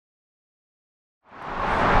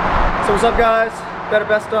So what's up, guys? Better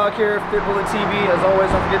Best Dog here, Fit Bullet TV. As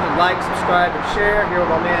always, don't forget to like, subscribe, and share. Here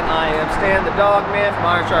with my man, I am Stan, the dog man from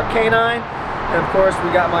Iron Sharp Canine. And of course,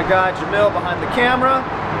 we got my guy, Jamil, behind the camera.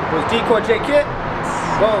 It was Jkeitt.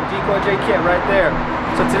 Boom, Jkeitt right there.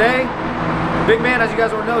 So today, big man, as you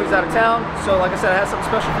guys already know, he's out of town. So like I said, I have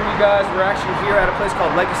something special for you guys. We're actually here at a place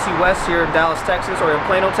called Legacy West here in Dallas, Texas, or in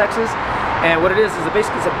Plano, Texas. And what it is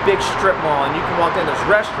basically it's a big strip mall, and you can walk in, there's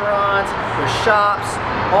restaurants, there's shops,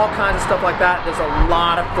 all kinds of stuff like that. There's a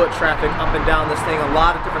lot of foot traffic up and down this thing, a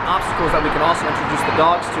lot of different obstacles that we can also introduce the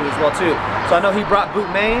dogs to as well too. So I know he brought Boot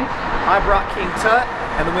Maine, I brought King Tut,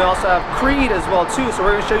 and then we also have Creed as well too. So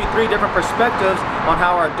we're going to show you 3 different perspectives on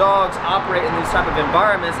how our dogs operate in these type of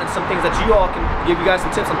environments, and some things that you all can give you guys some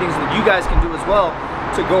tips on things that you guys can do as well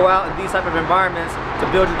to go out in these type of environments to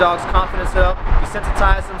build your dog's confidence up,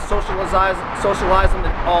 desensitize them, socialize them,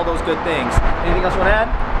 and all those good things. Anything else you want to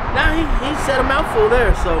add? Nah, he said a mouthful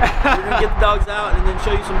there, so we're going to get the dogs out and then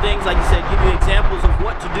show you some things, like you said, give you examples of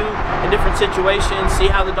what to do in different situations,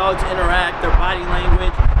 see how the dogs interact, their body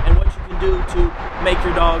language, and what you can do to make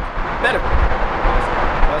your dog better.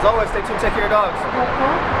 As always, stay tuned, take care of your dogs.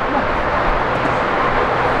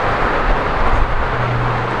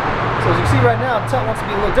 So as you see right now, Tut wants to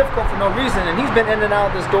be a little difficult for no reason, and he's been in and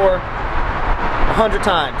out of this door 100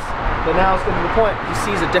 times. But now it's getting to the point, he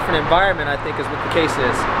sees a different environment, I think is what the case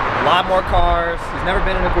is. A lot more cars, he's never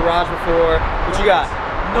been in a garage before. What you got?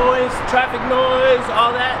 Noise, traffic noise, all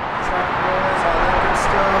that. Traffic noise, all that good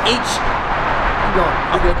stuff.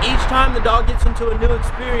 Each time the dog gets into a new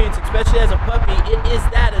experience, especially as a puppy, it is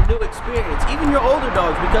that, a new experience. Even your older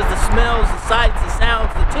dogs, because the smells, the sights, the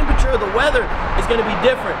sounds, the temperature of the weather is going to be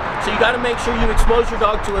different. So you got to make sure you expose your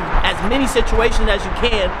dog to as many situations as you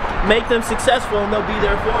can, make them successful, and they'll be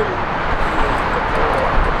there for you.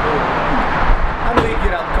 I know you can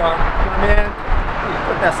get out of the car, man.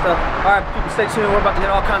 Put that stuff. All right, people, stay tuned. We're about to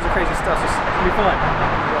hit all kinds of crazy stuff, so it's going to be fun.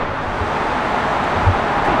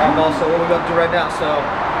 Also, what we're about to do right now, so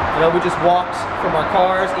you know, we just walked from our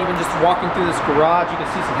cars, even just walking through this garage, you can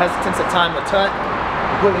see some hesitance at time with Tut.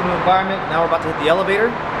 Completely new environment. Now we're about to hit the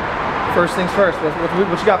elevator. First things first, what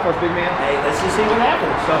you got for us, big man? Hey, let's just see what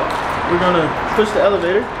happens. So we're gonna push the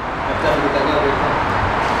elevator. So we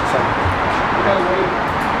gotta wait.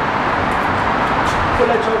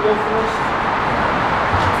 Put that truck go first.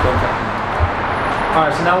 Okay.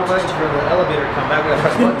 Alright, so now we're waiting for the elevator to come back. We gotta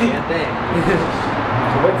press the button again. Dang.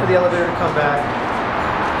 So wait for the elevator to come back.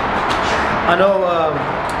 I know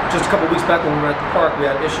just a couple weeks back when we were at the park, we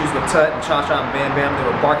had issues with Tut and Cha-Cha and Bam Bam. They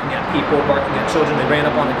were barking at people, barking at children. They ran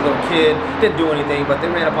up on a little kid. Didn't do anything, but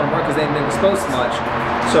they ran up on him because they hadn't been exposed much.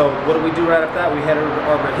 So what do we do right after that? We headed over to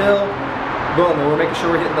Arbor Hill. Boom, and we're making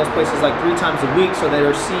sure we're hitting those places like 3 times a week so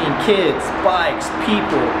they're seeing kids, bikes,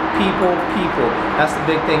 people. That's the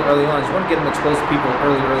big thing early on, is you want to get them exposed to people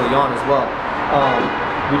early on as well.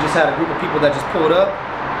 We just had a group of people that just pulled up,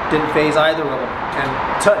 didn't phase either of them. And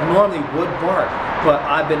Tut normally would bark, but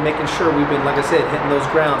I've been making sure we've been, like I said, hitting those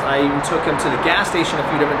grounds. I even took him to the gas station a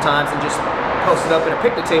few different times and just posted up at a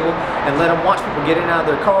picnic table and let him watch people get in and out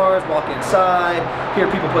of their cars, walk inside, hear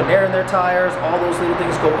people putting air in their tires. All those little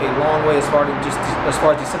things go a long way as far as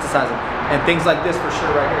desensitizing. And things like this for sure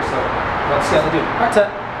right here. So let's see how they do. All right, Tut.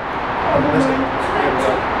 Let's go.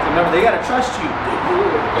 Remember, they gotta trust you.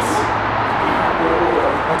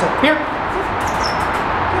 Here.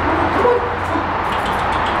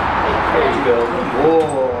 There you go. Good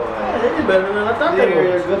boy. They did better than I thought they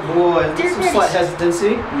were. Good boy. Some slight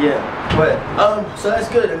hesitancy. Yeah. But so that's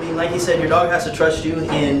good. I mean, like you said, your dog has to trust you,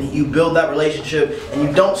 and you build that relationship, and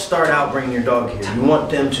you don't start out bringing your dog here. You want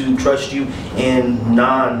them to trust you in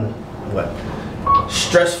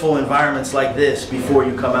stressful environments like this before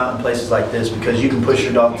you come out in places like this, because you can push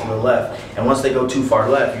your dog to the left, and once they go too far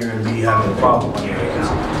left, you're going to be having a problem on your hands.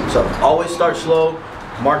 So always start slow,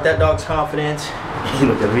 mark that dog's confidence.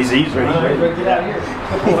 Look at him, he's ready. Get out of here.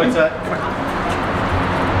 Good boy, Tut.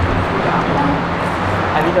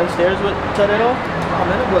 Have you done stairs with Tut at all? Oh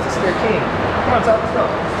man, it was a stair king. Come on, Tut, let's go.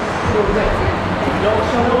 You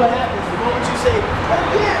know what happens the moment you say,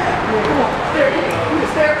 oh yeah, come on, there you go. You're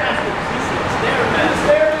the stair master. Stair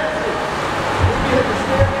master. We hit the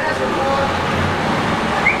stair master, boy.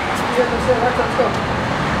 We hit the stair master. Let's go.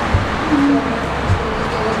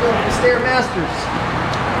 Let's go. The stair masters.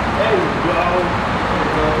 There you go.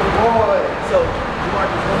 Good boy. So,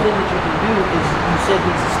 Marcus, one thing that you can do is, you said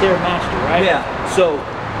he's a stair master, right? Yeah. So,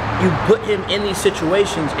 you put him in these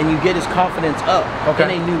situations and you get his confidence up in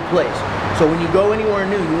a new place. So when you go anywhere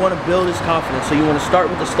new, you want to build his confidence. So you want to start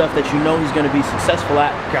with the stuff that you know he's going to be successful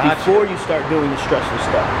at before you start doing the stressful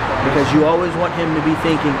stuff. Because you always want him to be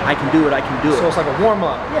thinking, I can do it, I can do it. So it's like a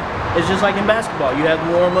warm-up. Yeah. It's just like in basketball. You have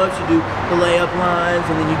warm-ups, you do the layup lines,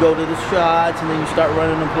 and then you go to the shots, and then you start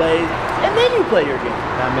running the plays, and then you play your game.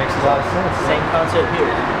 That makes a lot of sense. Same concept here.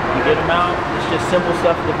 You get them out, it's just simple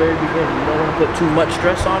stuff at the very beginning. You don't want to put too much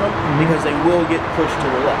stress on them because they will get pushed to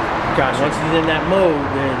the left. Gotcha. Once he's in that mode,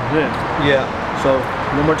 then yeah. So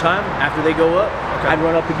one more time, after they go up, I'd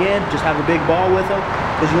run up again, just have a big ball with them,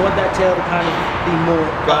 because you want that tail to kind of be more.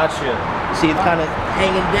 Gotcha. See, it's kind of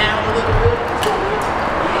hanging down a little bit.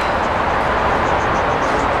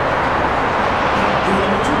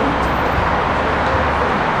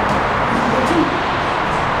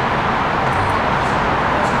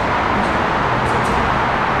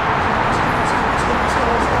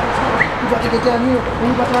 Get down here.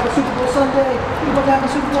 We about to have a Super Bowl Sunday. We about to have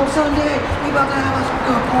a Super Bowl Sunday. We about to have a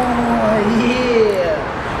good boy. Yeah.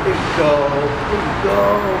 There you go. There you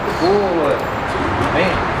go. Good boy.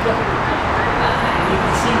 Man. You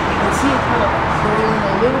can see it kind of swirling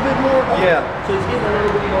a little bit more. Yeah. So he's getting a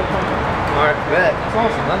little bit more comfortable. All right. That's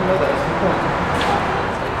awesome. I didn't know that. That's a good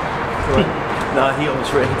point. Nah, he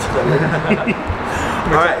almost ready to.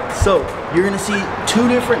 Alright, so you're going to see two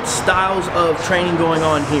different styles of training going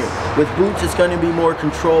on here. With Boots, it's going to be more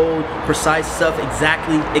controlled, precise stuff,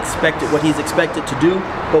 exactly what he's expected to do.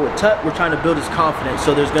 But with Tut, we're trying to build his confidence.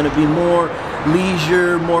 So there's going to be more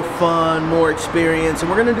leisure, more fun, more experience. And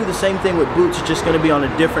we're going to do the same thing with Boots. It's just going to be on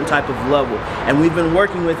a different type of level. And we've been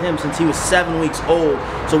working with him since he was 7 weeks old.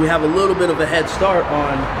 So we have a little bit of a head start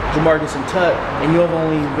on Jamarcus and Tut. And you've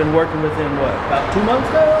only been working with him, what, about 2 months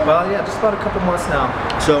now? Well, yeah, just about a couple months now.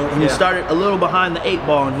 So he started a little behind the 8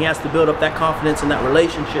 ball, and he has to build up that confidence and that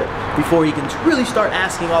relationship before he can really start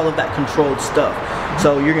asking all of that controlled stuff.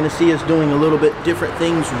 So you're going to see us doing a little bit different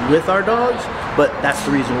things with our dogs, but that's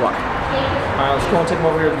the reason why. All right, let's go and take him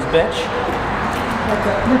over here to this bench.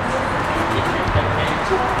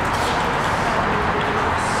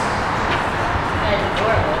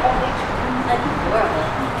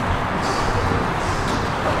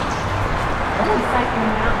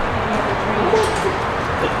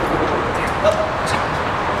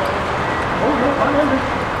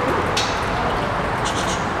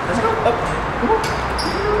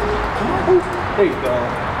 There you go.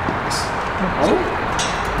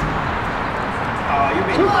 Oh, you're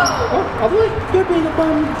being all the way. You're being a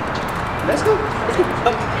bum. Let's go. Let's go.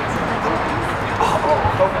 Oh,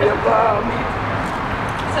 don't be a bum.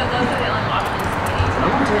 So those are the only options. I'm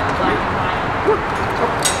going to take the black and white.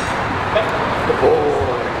 Good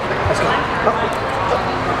boy. Let's go.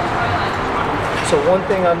 So one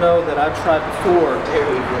thing I know that I've tried before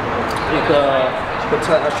with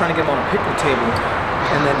I was trying to get him on a picnic table,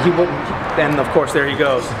 and then he wouldn't. And of course, there he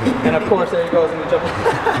goes. And of course, there he goes. And he jumps.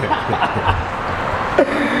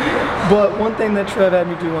 But one thing that Trev had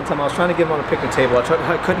me do one time, I was trying to get him on a picnic table.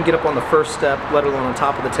 I couldn't get up on the first step, let alone on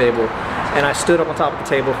top of the table. And I stood up on top of the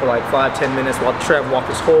table for like 5-10 minutes while Trev walked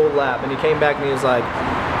his whole lap. And he came back and he was like,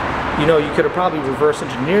 you know, you could have probably reverse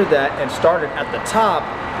engineered that and started at the top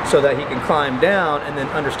so that he can climb down and then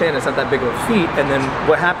understand it's not that big of a feat. And then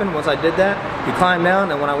what happened once I did that, he climbed down,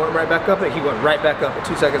 and when I went right back up it, he went right back up it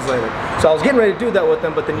 2 seconds later. So I was getting ready to do that with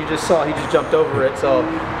him, but then you just saw he just jumped over it. So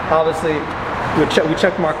obviously we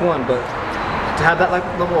checked mark 1, but to have that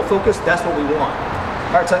level of focus, that's what we want.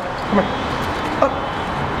 All right, Tut, come here. Up.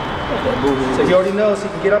 So he already knows he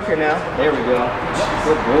can get up here now. There we go.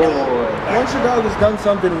 Good boy. Once your dog has done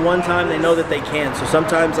something one time, they know that they can. So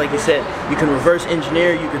sometimes, like you said, you can reverse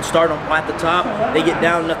engineer, you can start them at the top, they get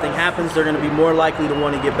down, nothing happens, they're going to be more likely to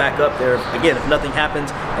want to get back up there, again, if nothing happens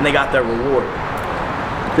and they got their reward.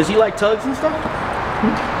 Does he like tugs and stuff?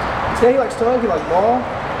 Yeah, he likes tug, he likes ball.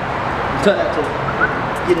 To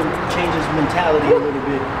get him, change his mentality a little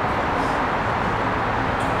bit.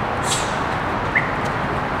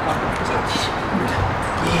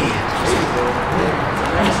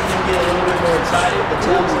 Excited, the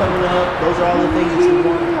tail's coming up, those are all the things that you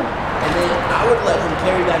want. And then I would let him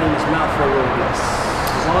carry that in his mouth for a little bit.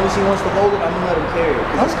 As long as he wants to hold it, I'm gonna let him carry it.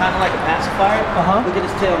 Because it's kind of like a pacifier. Look at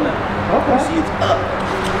his tail now. You see it's up.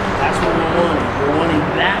 That's what we're wanting. We're wanting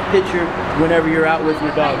that picture whenever you're out with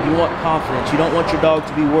your dog. You want confidence. You don't want your dog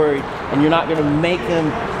to be worried, and you're not gonna make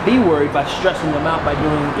them be worried by stressing them out by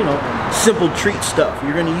doing, you know, simple treat stuff.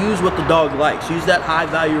 You're gonna use what the dog likes. Use that high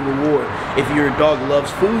value reward. If your dog loves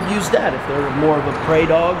food, use that. If they're more of a prey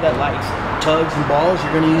dog that likes tugs and balls,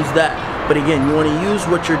 you're gonna use that. But again, you wanna use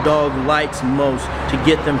what your dog likes most to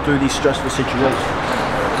get them through these stressful situations.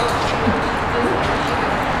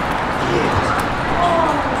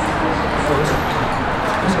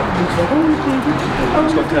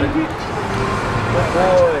 Let's go cut it. Good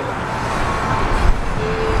boy.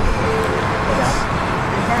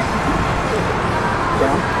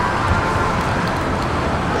 Down.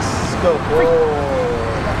 Let's go. Whoa.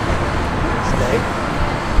 Stay.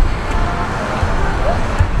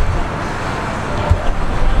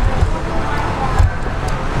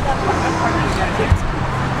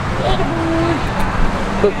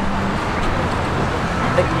 Boop.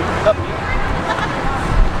 Hey, up.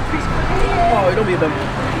 Oh, don't be a bum.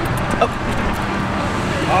 Up.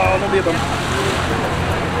 Oh, don't be a bum.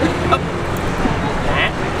 Up.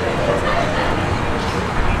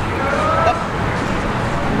 Up.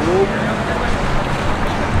 Whoop.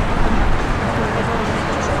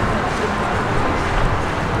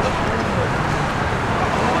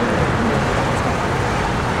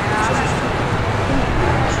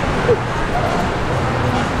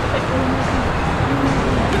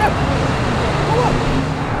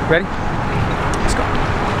 Ready? Let's go.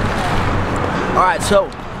 All right, so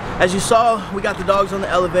as you saw, we got the dogs on the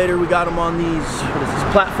elevator. We got them on these, what is this,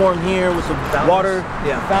 platform here with the water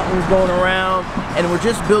fountains going around, and we're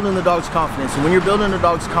just building the dog's confidence. And when you're building the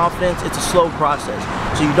dog's confidence, it's a slow process.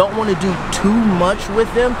 So you don't want to do too much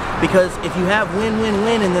with them, because if you have win, win,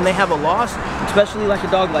 win, and then they have a loss, especially like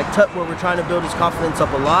a dog like Tut, where we're trying to build his confidence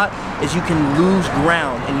up a lot, is you can lose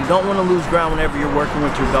ground, and you don't want to lose ground whenever you're working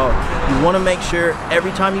with your dog. You want to make sure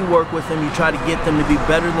every time you work with them, you try to get them to be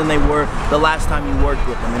better than they were the last time you worked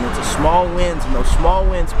with them. And it's a small wins, and those small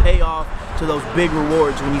wins pay off to those big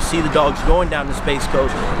rewards when you see the dogs going down the Space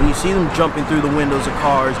Coast, when you see them jumping through the windows of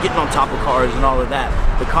cars, getting on top of cars and all of that.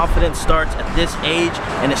 The confidence starts at this age,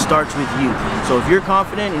 and it starts with you. So if you're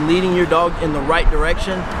confident in leading your dog in the right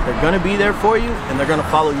direction, they're gonna be there for you, and they're gonna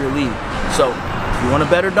follow your lead. So if you want a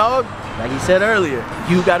better dog, like he said earlier,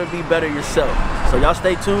 you gotta be better yourself. So y'all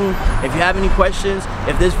stay tuned. If you have any questions,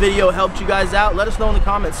 if this video helped you guys out, let us know in the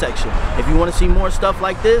comment section. If you want to see more stuff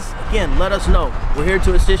like this, again, let us know. We're here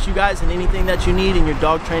to assist you guys in anything that you need in your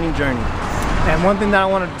dog training journey. And one thing that I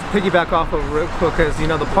want to piggyback off of real quick is, you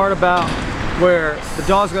know, the part about where the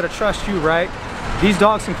dog's got to trust you, right? These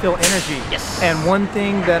dogs can feel energy. Yes. And one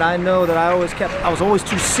thing that I know that I was always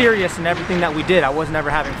too serious in everything that we did. I wasn't ever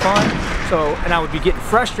having fun. So, and I would be getting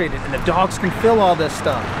frustrated, and the dogs can feel all this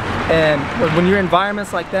stuff. And when you're in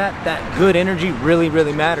environments like that, that good energy really,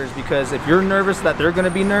 really matters, because if you're nervous that they're gonna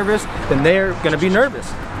be nervous, then they're gonna be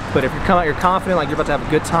nervous. But if you come out, you're confident, like you're about to have a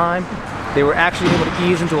good time, they were actually able to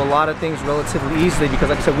ease into a lot of things relatively easily, because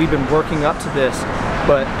like I said, we've been working up to this.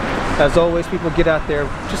 But as always, people, get out there,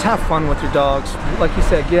 just have fun with your dogs. Like you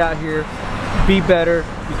said, get out here, be better,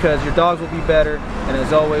 because your dogs will be better. And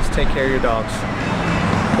as always, take care of your dogs.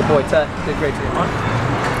 Good boy, Tut, did great today.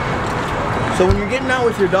 So when you're getting out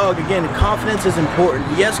with your dog, again, confidence is important.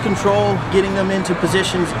 Yes, control, getting them into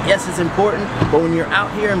positions, yes, it's important. But when you're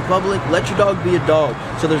out here in public, let your dog be a dog.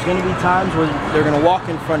 So there's going to be times where they're going to walk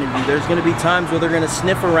in front of you. There's going to be times where they're going to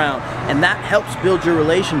sniff around. And that helps build your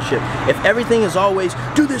relationship. If everything is always,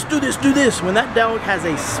 do this, do this, do this, when that dog has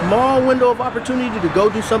a small window of opportunity to go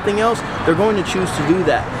do something else, they're going to choose to do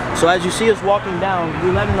that. So as you see us walking down,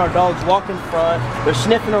 we're letting our dogs walk in front. They're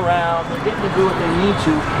sniffing around. They're getting to do what they need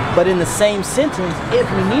to. But in the same sentence, if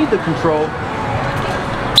we need the control,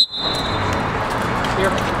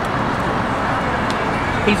 here,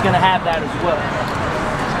 he's going to have that as well.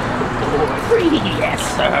 Yes,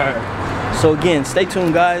 sir. So again, stay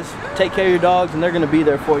tuned, guys. Take care of your dogs, and they're going to be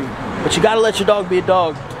there for you. But you got to let your dog be a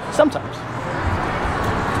dog sometimes.